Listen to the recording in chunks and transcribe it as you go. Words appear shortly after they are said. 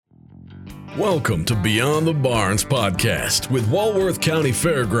Welcome to Beyond the Barns podcast with Walworth County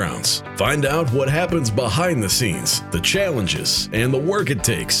Fairgrounds. Find out what happens behind the scenes, the challenges, and the work it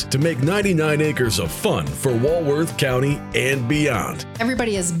takes to make 99 acres of fun for Walworth County and beyond.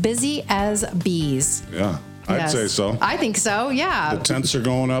 Everybody is busy as bees. Yeah, I'd say so. I think so, yeah. The tents are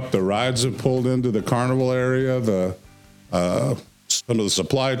going up. The rides have pulled into the carnival area. Some of the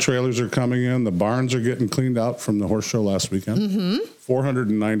supply trailers are coming in. The barns are getting cleaned out from the horse show last weekend. Mm-hmm.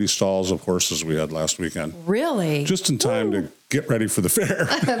 490 stalls of horses we had last weekend. Really? Just in time to get ready for the fair.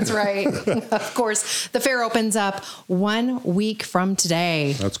 That's right. Of course. The fair opens up 1 week from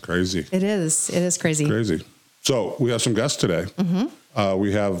today. That's crazy. It is. It is crazy. Crazy. So we have some guests today. Mm-hmm.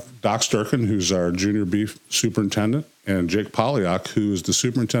 We have Doc Sterken, who's our junior beef superintendent, and Jake Polyock, who is the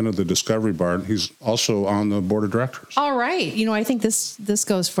superintendent of the Discovery Barn. He's also on the board of directors. All right. You know, I think this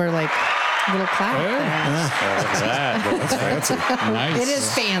goes for like a little clap. That's fancy. Nice. It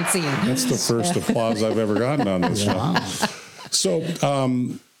is fancy. That's the first applause I've ever gotten on this show. So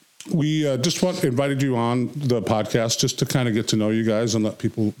we just invited you on the podcast just to kind of get to know you guys and let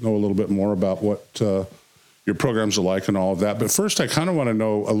people know a little bit more about what your programs are like and all of that. But first, I kind of want to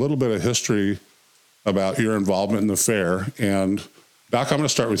know a little bit of history about your involvement in the fair. And Doc, I'm going to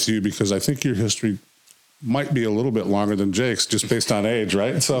start with you because I think your history might be a little bit longer than Jake's just based on age,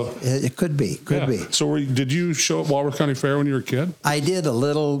 right? So it could be. So did you show at Walworth County Fair when you were a kid? I did a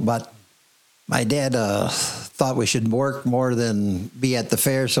little, but my dad thought we should work more than be at the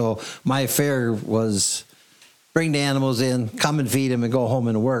fair. So my fair was bring the animals in, come and feed them, and go home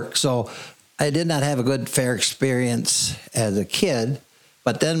and work. So I did not have a good fair experience as a kid.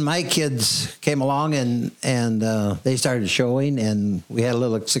 But then my kids came along and they started showing, and we had a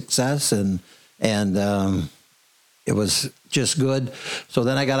little success, and it was just good. So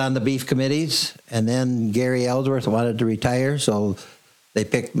then I got on the beef committees, and then Gary Ellsworth wanted to retire, so they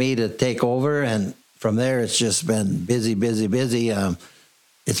picked me to take over, and from there it's just been busy.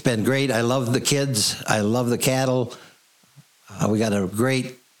 It's been great. I love the kids. I love the cattle. We got a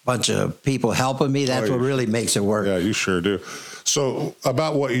great bunch of people helping me. That's what really makes it work. Yeah, you sure do. So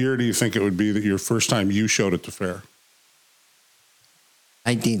about what year do you think it would be that your first time you showed at the fair?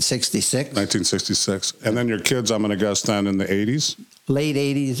 1966. 1966. And then your kids, I'm going to guess then in the 80s? Late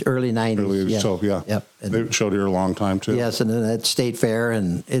 80s, early 90s. Early 80s, yeah. So yeah. Yep. And they showed here a long time too. Yes, and then at State Fair,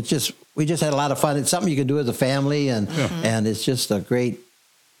 and we just had a lot of fun. It's something you can do as a family, and it's just a great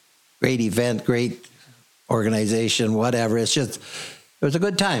event, great organization, whatever. It was a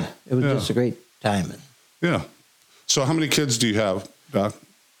good time. It was just a great time. Yeah. So how many kids do you have, Doc?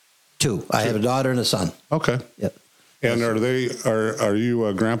 2. I have a daughter and a son. Okay. Yep. And are you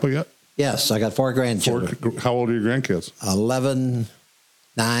a grandpa yet? Yes, I got 4 grandchildren. How old are your grandkids? 11,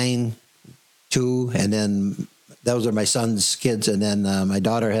 9, 2, and then those are my son's kids. And then my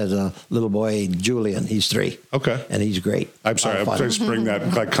daughter has a little boy, Julian. He's 3. Okay. And he's great. I'm sorry. I'm trying to spring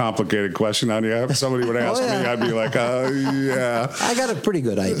that complicated question on you. If somebody would ask me, I'd be like, yeah. I got a pretty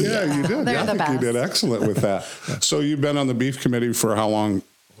good idea. Yeah, you did. I think you did excellent with that. So you've been on the beef committee for how long,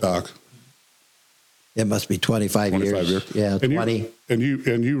 Doc? It must be 25 years. Yeah, and 20. And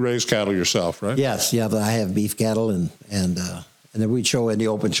you raise cattle yourself, right? Yes, yeah. But I have beef cattle, and then we'd show in the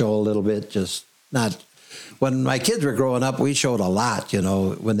open show a little bit. Just not when my kids were growing up. We showed a lot. You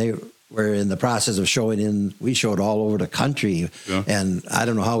know, when they were in the process of showing in, we showed all over the country. Yeah. And I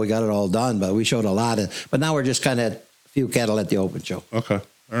don't know how we got it all done, but we showed a lot. But now we're just kind of a few cattle at the open show. Okay,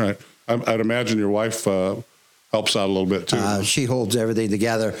 all right. I'd imagine your wife helps out a little bit too. She holds everything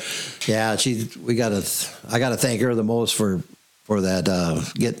together. Yeah, I gotta thank her the most for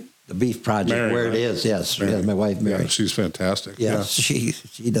that get the beef project Mary, where right? It is. Yes, Mary. My wife Mary. Yeah, she's fantastic. Yes, yeah.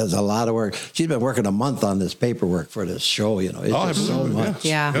 She does a lot of work. She's been working a month on this paperwork for this show. You know, it's so much.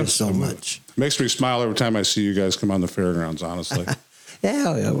 Yeah, it's so much. Makes me smile every time I see you guys come on the fairgrounds. Honestly.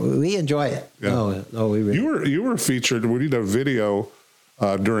 Yeah, we enjoy it. Yeah. No, we really. You were featured. We did a video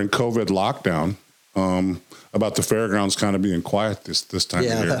during COVID lockdown. About the fairgrounds kind of being quiet this time of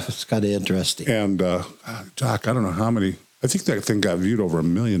year. Yeah, that was kind of interesting. And, Doc, I don't know how many. I think that thing got viewed over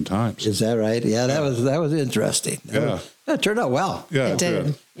 1 million times. Is that right? Yeah, that was interesting. That turned out well. Yeah, it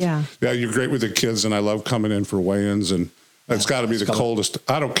did. Yeah. Yeah, you're great with the kids, and I love coming in for weigh-ins, and it's got to be the coldest.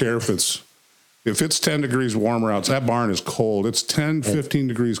 I don't care if it's 10 degrees warmer outside. That barn is cold. It's 10, 15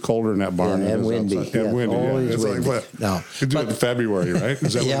 degrees colder in that barn. And windy. And windy. It's windy. Like what? No. You do it in February, right?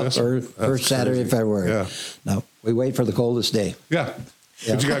 Is that what it is? First Saturday in February. Yeah. No, we wait for the coldest day. Yeah.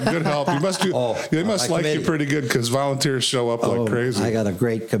 But you got good help. You must they must like you pretty good because volunteers show up like crazy. I got a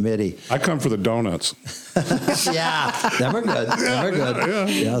great committee. I come for the donuts. Yeah, them are good. Them are good. Yeah.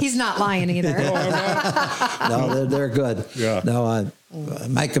 Yes. He's not lying either. No, they're good. Yeah. No,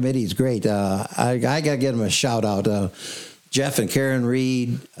 My committee is great. I got to give them a shout out. Jeff and Karen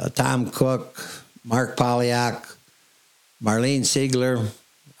Reed, Tom Cook, Mark Polyock, Marlene Siegler,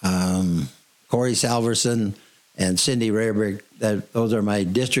 Corey Salverson, and Cindy Rayberg. Those are my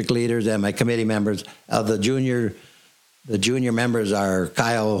district leaders and my committee members. The junior members are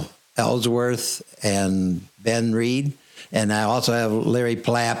Kyle Ellsworth and Ben Reed, and I also have Larry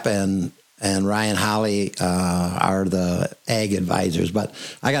Plapp and Ryan Holly are the ag advisors. But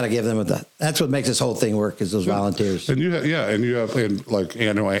I got to give them that's what makes this whole thing work is those volunteers. And you have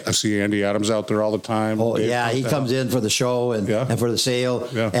I see Andy Adams out there all the time. Oh yeah, he comes in for the show and for the sale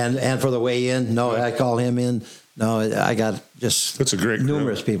and for the weigh in. No, I call him in. No, I got just that's a great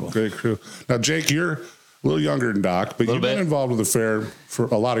numerous people. Great crew. Now, Jake, you're a little younger than Doc, but you've been involved with the fair for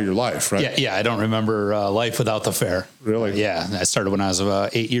a lot of your life, right? Yeah. I don't remember life without the fair. Really? Yeah. I started when I was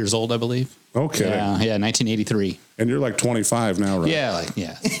 8 years old, I believe. Okay. Yeah, 1983. And you're like 25 now, right?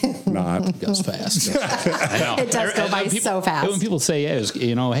 Yeah, Not. It goes fast. I know. It does go by so fast. When people say,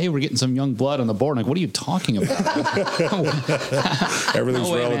 hey, we're getting some young blood on the board, I'm like, what are you talking about? Everything's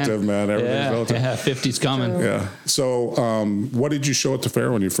relative, man. Everything's relative. Yeah, 50's coming. True. Yeah. So what did you show at the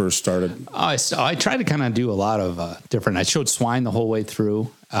fair when you first started? I tried to kind of do a lot of different. I showed swine the whole way through.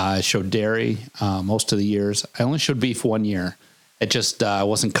 I showed dairy most of the years. I only showed beef 1 year. It just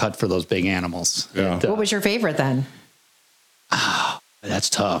wasn't cut for those big animals. Yeah. What was your favorite then? That's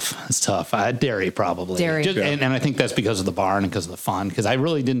tough. It's tough. Dairy probably. Dairy. And I think that's because of the barn and because of the fun. Because I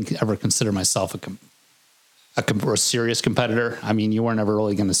really didn't ever consider myself a serious competitor. I mean, you weren't ever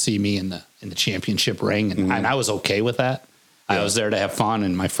really going to see me in the championship ring, and I was okay with that. Yeah. I was there to have fun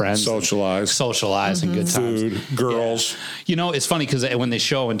and my friends socialize and good times. Food, girls. Yeah. It's funny because when they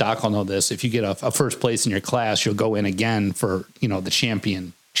show, and Doc will know this, if you get a first place in your class, you'll go in again for the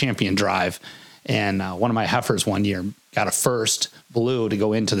champion drive. And one of my heifers 1 year got a first blue to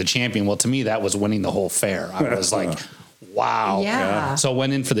go into the champion. Well, to me, that was winning the whole fair. I was like, wow. Yeah. So I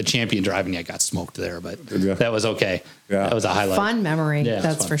went in for the champion drive and I got smoked there, but that was okay. Yeah. That was a highlight. Fun memory. Yeah,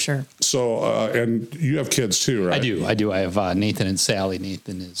 that's for sure. So, and you have kids too, right? I do. I have Nathan and Sally.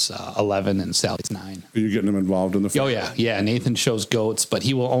 Nathan is 11 and Sally's 9. Are you getting them involved in the fair? Oh, yeah. Yeah. Nathan shows goats, but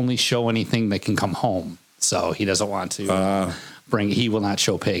he will only show anything that can come home. So he doesn't want to he will not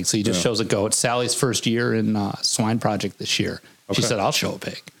show pigs. So he just shows a goat. Sally's first year in swine project this year. She said, I'll show a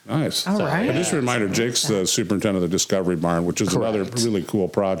pig. Nice. All right. And just a reminder, Jake's the superintendent of the Discovery Barn, which is another really cool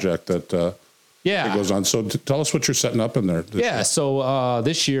project that goes on. So tell us what you're setting up in there. So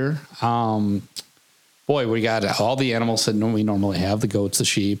this year, we got all the animals that we normally have, the goats, the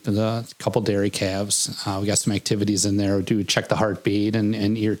sheep, a couple dairy calves. We got some activities in there. We check the heartbeat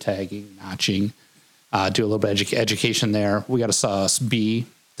and ear tagging, notching. Do a little bit of education there. We got a bee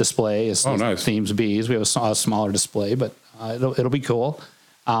display. Nice. Themes bees. We have a smaller display, but it'll be cool.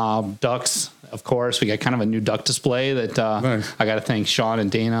 Ducks, of course. We got kind of a new duck display that nice. I got to thank Sean and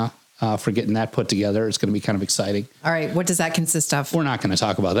Dana for getting that put together. It's going to be kind of exciting. All right. What does that consist of? We're not going to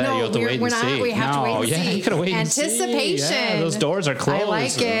talk about that. No, you have to wait and see. We have to wait and see. You got to wait and see. Anticipation. Yeah, those doors are closed. I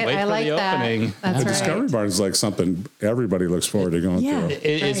like it. Wait I like for the that. opening. That's the right. Discovery Barn is like something everybody looks forward to going through.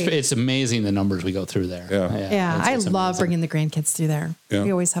 It's amazing the numbers we go through there. Yeah. I love bringing the grandkids through there. Yeah.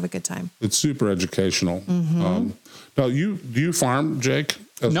 We always have a good time. It's super educational. Mm-hmm. Now, do you farm, Jake?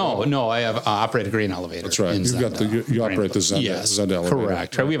 No, I have operate a grain elevator. That's right. You operate the Zend elevator.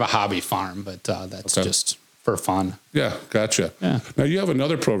 Correct. Right. We have a hobby farm, but that's just for fun. Yeah, gotcha. Yeah. Now you have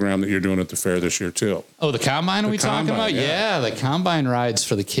another program that you're doing at the fair this year too. Oh, the combine? Are we talking about? Yeah, the combine rides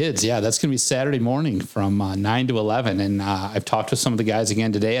for the kids. Yeah, that's going to be Saturday morning from 9 to 11. And I've talked to some of the guys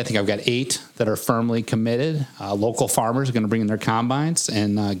again today. I think I've got 8 that are firmly committed. Local farmers are going to bring in their combines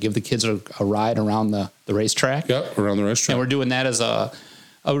and give the kids a ride around the racetrack. Yep, around the racetrack. And we're doing that as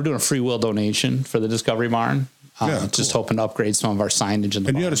we're doing a free will donation for the Discovery Barn. Just hoping to upgrade some of our signage in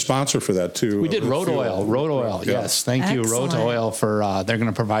the barn. You had a sponsor for that too. We did Road Oil. Yes. Thank you, Road Oil, for they're going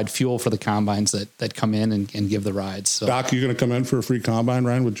to provide fuel for the combines that come in and give the rides. So. Doc, you going to come in for a free combine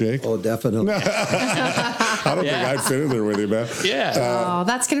ride with Jake? Oh, definitely. I don't think I'd fit in there with you, man. Yeah.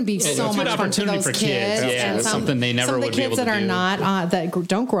 That's going to be so much fun for those kids. Yeah, that's something they never would be able to do. Some of the kids that are not, that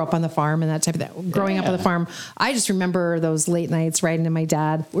don't grow up on the farm and that type of thing. Growing up on the farm, I just remember those late nights riding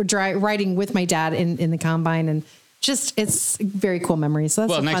riding with my dad in the combine, and it's very cool memories. So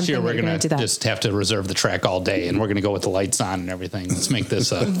that's next year we're going to just have to reserve the track all day, and we're going to go with the lights on and everything. Let's make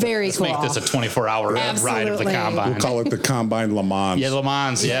this a very cool. Make this a 24-hour ride of the combine. We'll call it the Combine Le Mans. Yeah, Le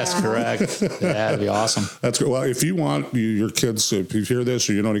Mans. Yes, correct. Yeah, that'd be awesome. That's good. Well, if you want your kids, if you hear this,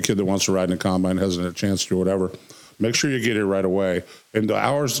 or you know any kid that wants to ride in a combine, hasn't had a chance to, or whatever, make sure you get here right away. And the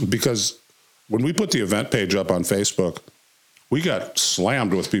hours, because when we put the event page up on Facebook, we got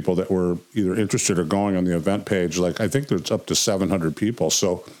slammed with people that were either interested or going on the event page. Like, I think there's up to 700 people.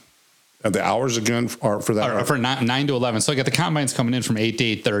 So, and the hours again are for that? Are for 9 to 11. So I got the combines coming in from 8 to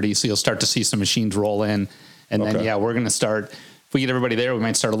 8:30. So you'll start to see some machines roll in. And then, we're going to start. If we get everybody there, we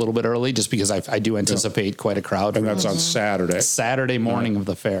might start a little bit early just because I do anticipate quite a crowd. And that's on Saturday. Saturday morning of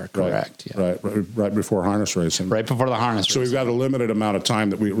the fair, correct. Right, right before harness racing. Right before the harness racing. So we've got a limited amount of time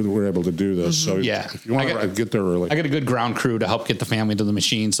that we're able to do this. So if you want to get there early. I got a good ground crew to help get the family to the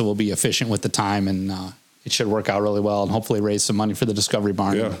machine, so we'll be efficient with the time, and it should work out really well and hopefully raise some money for the Discovery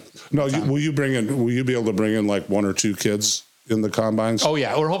Barn. Yeah. No, will you be able to bring in like 1 or 2 kids in the combines? Oh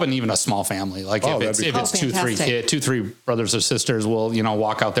yeah, we're hoping even a small family. Like if it's 2-3 brothers or sisters, we'll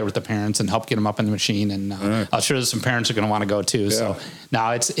walk out there with the parents and help get them up in the machine. And I'm sure some parents are going to want to go too. Yeah. So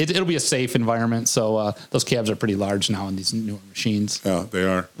now it'll be a safe environment. So those cabs are pretty large now in these newer machines. Yeah, they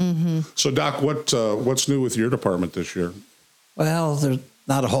are. Mm-hmm. So Doc, what's new with your department this year? Well, there's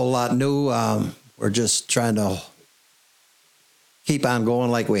not a whole lot new. We're just trying to keep on going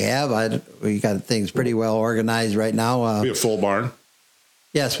like we have. We got things pretty well organized right now. Be a full barn.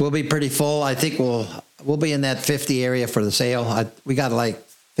 Yes, we'll be pretty full. I think we'll be in that 50 area for the sale. We got like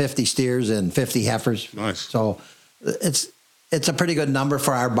 50 steers and 50 heifers. Nice. So it's a pretty good number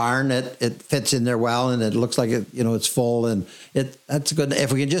for our barn. It fits in there well, and it looks like it's full, and that's good.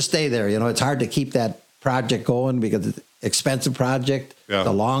 If we can just stay there, it's hard to keep that project going because it's an expensive project, it's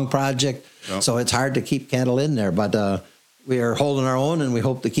a long project, so it's hard to keep cattle in there. But we are holding our own, and we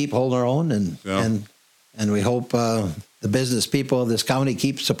hope to keep holding our own, and we hope the business people of this county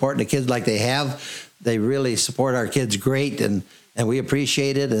keep supporting the kids like they have. They really support our kids great, and we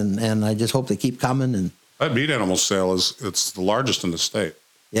appreciate it, and I just hope they keep coming. And that meat animal sale it's the largest in the state.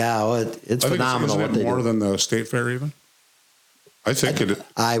 Yeah, well, it's phenomenal. Isn't it more than the state fair even? I think it.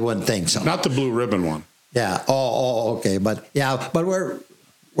 I wouldn't think so. Not the blue ribbon one. Yeah. Oh, okay. But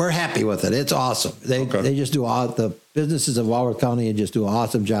we're happy with it. It's awesome. They just do the businesses of Walworth County and just do an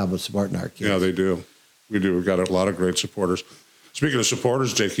awesome job of supporting our kids. Yeah, they do. We do. We've got a lot of great supporters. Speaking of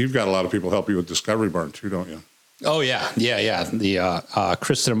supporters, Jake, you've got a lot of people help you with Discovery Barn too, don't you? Oh yeah. The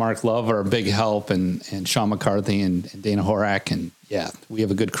Kristen and Mark Love are a big help, and Sean McCarthy and Dana Horak, and we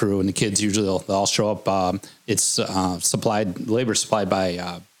have a good crew. And the kids usually they'll all show up. It's labor supplied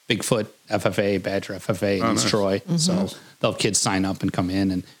by Bigfoot FFA, Badger FFA in East Troy. Mm-hmm. So they'll have kids sign up and come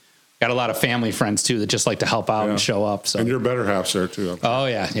in, and got a lot of family friends too that just like to help out and show up. So, and your better half's there too. Oh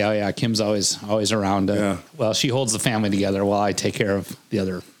yeah. Kim's always around. Well, she holds the family together while I take care of the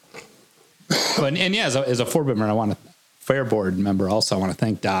other. But as a Ford member, fair board member also, I want to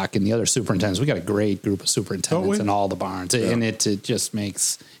thank Doc and the other superintendents. We got a great group of superintendents in all the barns, and it just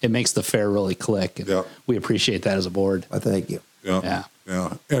makes the fair really click. And we appreciate that as a board. Well, thank you. Yeah.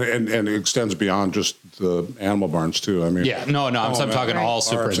 And it extends beyond just the animal barns too. I mean, I'm talking all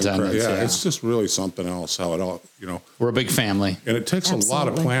superintendents. It's just really something else how it all, We're a big family. And it takes a lot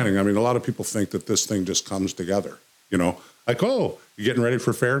of planning. I mean, a lot of people think that this thing just comes together, like, oh, you're getting ready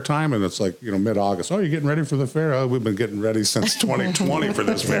for fair time. And it's like, mid-August. Oh, you're getting ready for the fair. Oh, we've been getting ready since 2020 for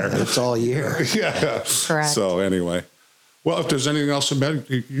this fair. It's all year. Yeah. Correct. So anyway, well, if there's anything else about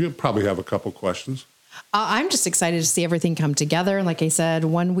it, you probably have a couple questions. I'm just excited to see everything come together. And like I said,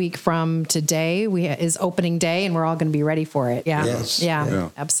 1 week from today is opening day, and we're all going to be ready for it. Yeah. Yes. Yeah,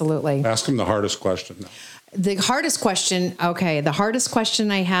 absolutely. Ask him the hardest question. The hardest question. Okay. The hardest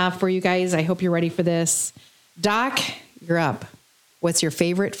question I have for you guys, I hope you're ready for this. Doc, you're up. What's your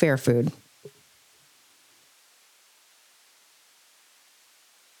favorite fair food?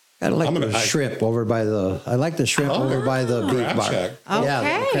 I like the shrimp over by the beef bar.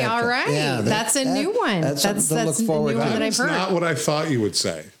 Okay, all right. Yeah, that's a new one. That's a new one that I've heard. That's not what I thought you would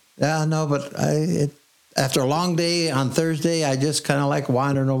say. Yeah, no, but after a long day on Thursday, I just kind of like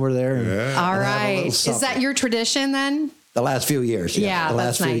wandering over there. All right. Is that your tradition then? The last few years. Yeah, the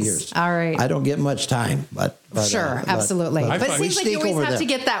last few nice. Years. All right. I don't get much time, but sure, absolutely. But it seems like you always have to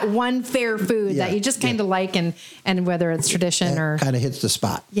get that one fair food that you just kind of like, and whether it's tradition or kind of hits the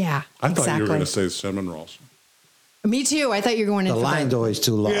spot. Yeah, I thought you were going to say cinnamon rolls. Me too. I thought you were going into the line's always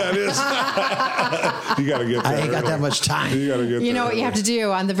too long. Yeah, it is. You got to get there. I ain't got that much time. You got to get. You know what you have to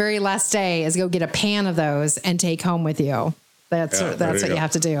do on the very last day is go get a pan of those and take home with you. That's what you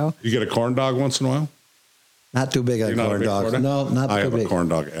have to do. You get a corn dog once in a while. Not too big on corn dogs. No, not too big. I have a corn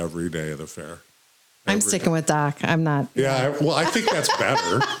dog every day of the fair. I'm sticking with Doc. I'm not. Yeah, well, I think that's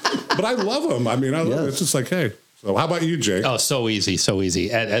better. But I love them. I mean, it's just like, hey. So how about you, Jake? Oh, so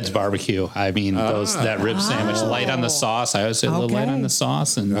easy. Ed's Barbecue. I mean, that rib sandwich, light on the sauce. I always say a little light on the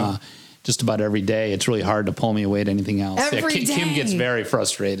sauce, and just about every day. It's really hard to pull me away to anything else. Every day. Kim gets very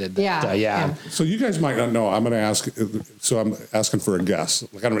frustrated. Yeah. So you guys might not know. I'm going to ask. So I'm asking for a guess,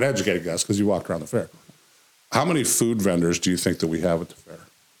 like I'm an educated guess because you walked around the fair. How many food vendors do you think that we have at the fair?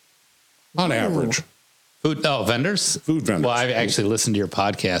 On average. Vendors? Food vendors. Well, I've actually listened to your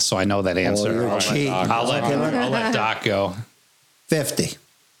podcast, so I know that answer. you're cheating. I'll let Doc go. 50.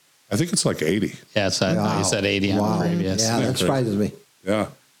 I think it's like 80. Yeah, so Wow. you said 80 on the previous. Yeah, that surprises me. Yeah.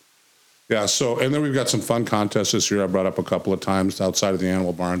 Yeah. So, and then we've got some fun contests this year. I brought up a couple of times outside of the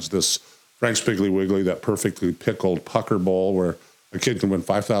animal barns, this Frank's Piggly Wiggly, that perfectly pickled pucker bowl where a kid can win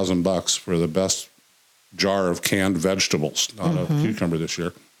 $5,000 for the best jar of canned vegetables, not a cucumber this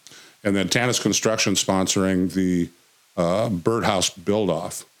year. And then Tanis Construction sponsoring the birdhouse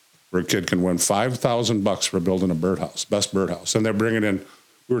build-off, where a kid can win $5,000 for building a birdhouse, best birdhouse. And they're bringing in,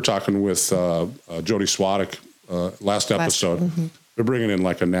 we were talking with Jody Swadek last episode. They're bringing in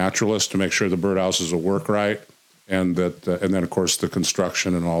like a naturalist to make sure the birdhouses will work right, and that, and then of course the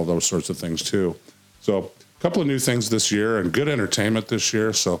construction and all those sorts of things too. So a couple of new things this year and good entertainment this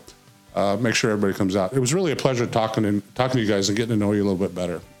year. So make sure everybody comes out. It was really a pleasure talking to you guys and getting to know you a little bit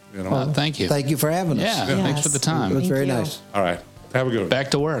better. You know. Well, thank you. Thank you for having us. Yeah, thanks for the time. It was very you. nice. All right. Have a good one.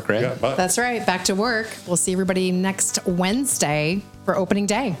 Back to work, right? Yeah, bye. That's right. Back to work. We'll see everybody next Wednesday for opening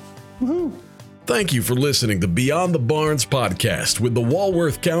day. Thank you for listening to Beyond the Barns podcast with the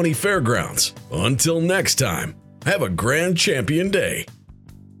Walworth County Fairgrounds. Until next time, have a grand champion day.